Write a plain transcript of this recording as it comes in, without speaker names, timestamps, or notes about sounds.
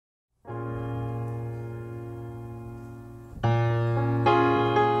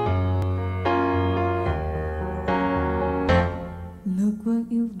Look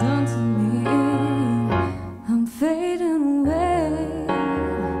what you've done to me. I'm fading away.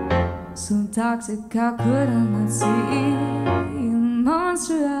 So toxic, how could I not see the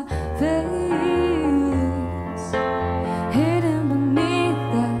monster I face? Hidden beneath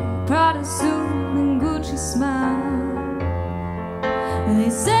that Prada suit and Gucci smile. They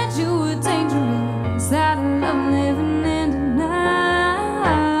said you were dangerous, that I love living in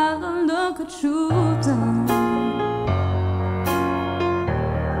denial. But look what you've done.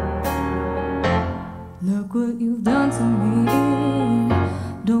 Look what you've done to me.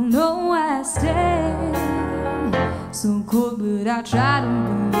 Don't know why I stay so cold, but I try to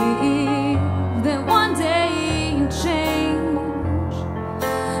believe that one day you change.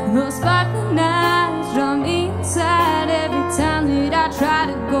 Those sparkling eyes draw me inside every time that I try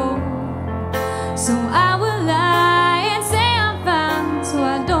to go. So I will lie and say I'm fine, so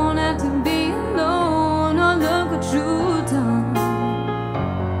I don't have to be alone. Oh, look what you've done.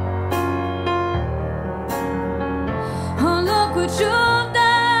 Oh, look what you've done.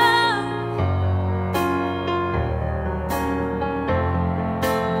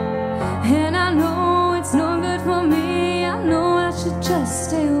 And I know it's no good for me. I know I should just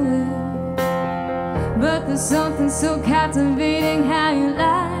stay away. But there's something so captivating how you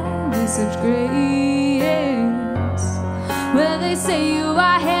lie with such grace. Well, they say you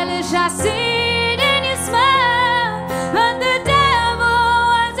are hellish, I see it in your smile. But the devil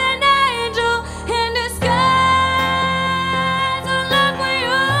was an angel in disguise. Oh, look what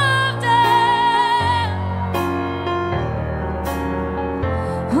you've done.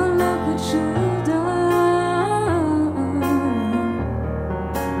 Oh, look what you've done.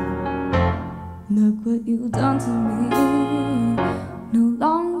 Look what you've done to me. No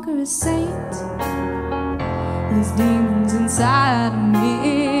longer a saint. There's demons inside of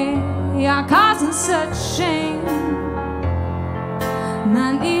me are causing such shame.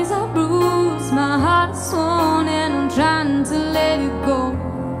 My knees are bruised, my heart is swollen, and I'm trying to let it go.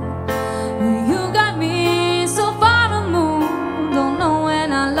 You got me so far removed. Don't know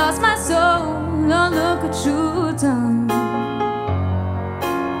when I lost my soul. Oh, look what you've done.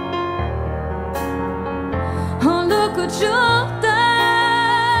 Oh, look what you've done.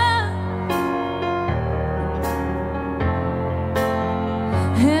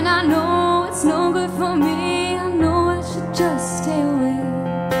 And I know it's no good for me. I know I should just stay away.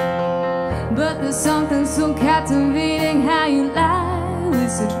 But there's something so captivating how you lie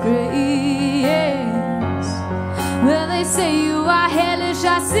with such grace. Well, they say you are hellish,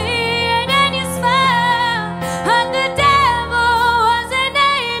 I see it in your smile. But the devil was an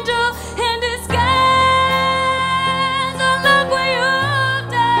angel in disguise. Oh, look what you've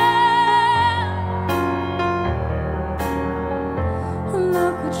done. Oh,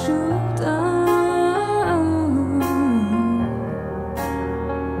 look what you've done.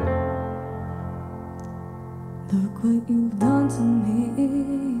 Look what you've done to me.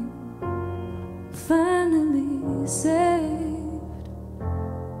 Finally saved.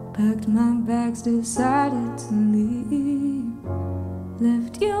 Packed my bags, decided to leave.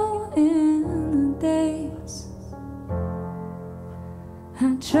 Left you in the days. I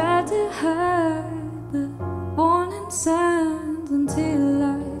tried to hide the warning signs until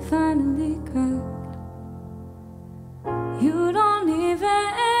I finally cracked. You don't even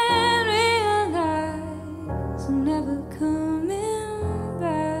realize I'm never coming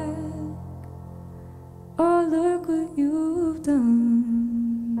back. Oh, look what you've done.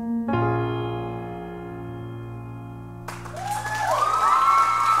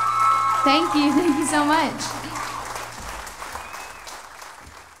 Thank you so much.